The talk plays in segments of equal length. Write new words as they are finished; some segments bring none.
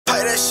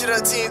shit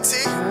up,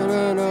 TNT.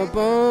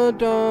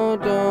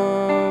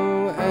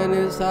 And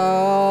it's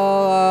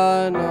all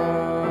I know.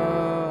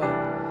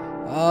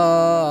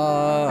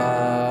 Oh,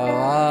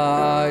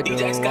 I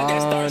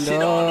don't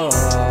know.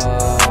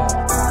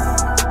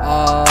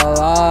 All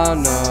I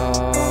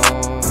know,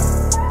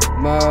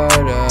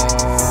 murder,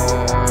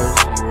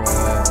 she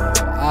wrote.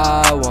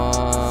 I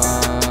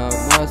want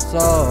my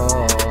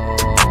soul,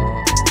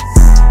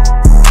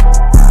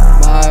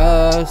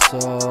 my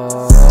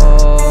soul.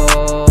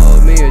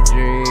 Me a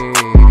dream,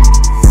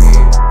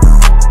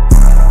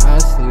 I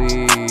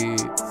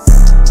sleep.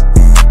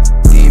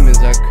 Demons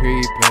are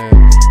creeping.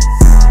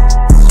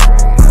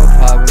 Straight up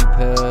popping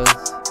pills.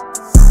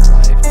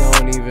 Life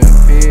don't even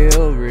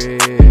feel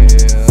real.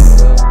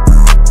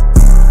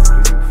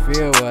 Do you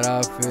feel what I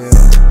feel?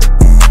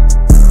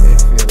 It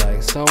feel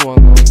like someone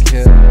gon'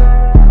 kill.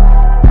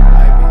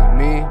 Might be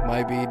me,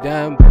 might be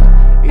them, but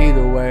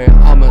either way,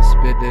 I'ma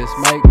spit this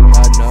mic. I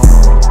know.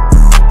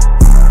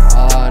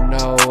 All I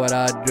know, what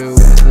I do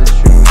is the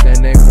truth,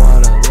 and they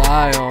wanna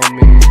lie on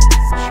me.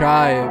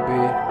 Try it,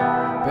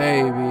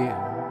 baby.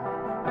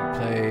 You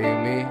play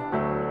me,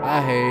 I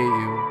hate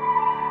you.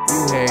 You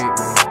hate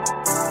me.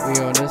 We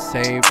on the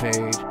same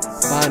page.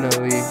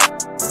 Finally,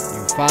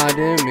 you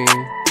finding me.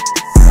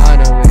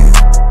 Finally, you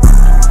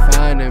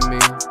finding me.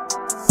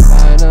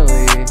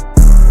 Finally,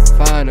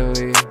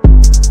 finally,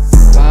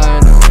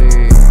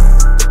 finally.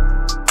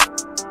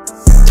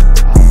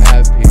 I'm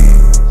at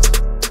peace.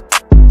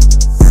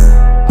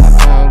 I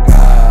found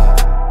God.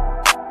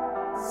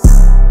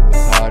 It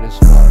was hard as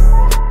fuck,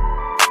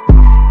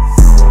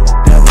 but the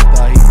devil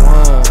thought he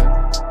won.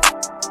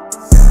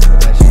 But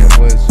that shit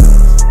was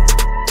just,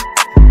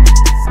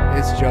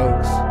 it's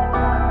jokes.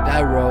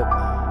 That rope,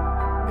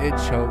 it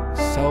chokes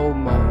so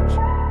much.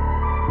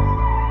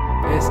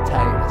 It's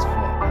tight as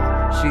fuck.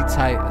 She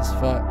tight as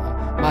fuck.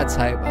 My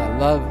type, I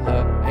love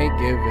her, ain't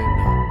giving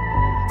up.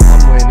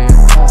 I'm winning,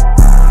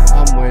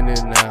 I'm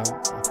winning now.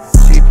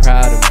 She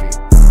proud of me,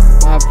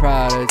 my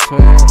pride of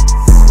twin.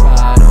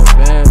 Spot of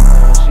Ben,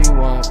 she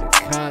want the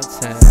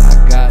content. I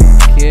got the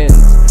kids,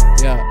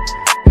 yeah,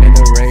 in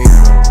the rave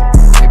room.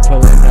 They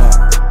pulling up.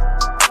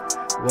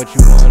 What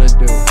you wanna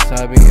do?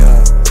 Tie me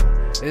up.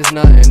 It's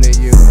nothing to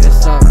you, it's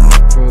something to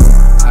prove.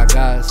 I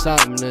got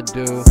something to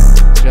do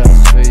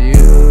just for you.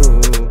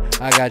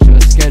 I got your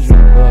schedule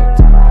booked.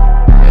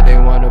 Yeah, they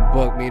wanna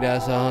book me,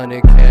 that's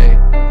 100K.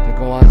 To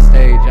go on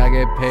stage, I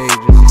get paid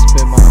just to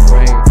spit my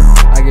brain.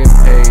 I get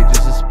paid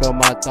just to spill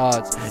my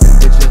thoughts. And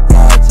bitches'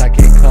 thoughts, I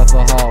can't cuff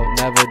a hoe,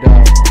 never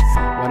done.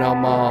 When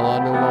I'm all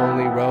on the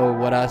lonely road,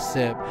 what I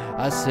sip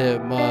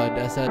mud,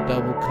 that's that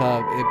double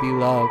cup, it be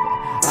love.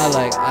 I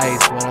like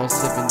ice when I'm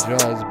sipping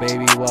drugs,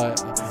 baby, what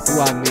do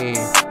I mean?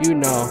 You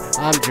know,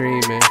 I'm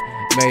dreaming,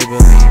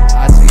 Maybelline,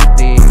 I see a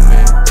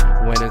demon,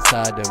 when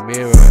inside the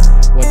mirror,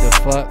 what the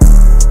fuck?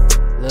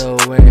 Lil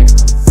Wayne,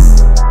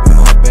 you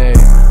my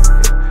babe,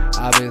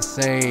 I've been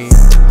saying,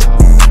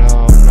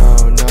 no,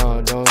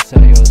 don't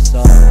sell your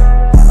soul.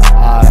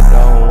 I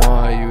don't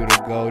want you to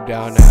go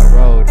down that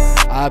road.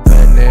 I've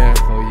been there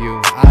for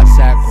you. I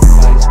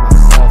sacrificed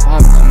myself.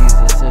 I'm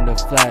Jesus in the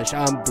flesh.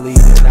 I'm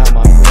bleeding out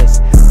my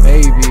wrist.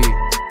 Baby,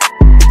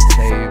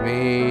 save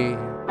me.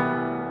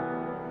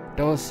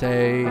 Don't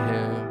save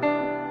him.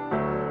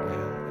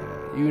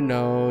 Yeah, you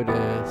know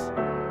this.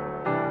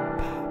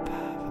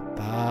 Ba,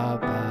 ba,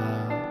 ba,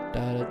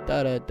 da,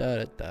 da, da,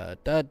 da, da,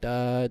 da,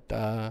 da,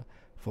 da,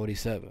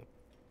 47.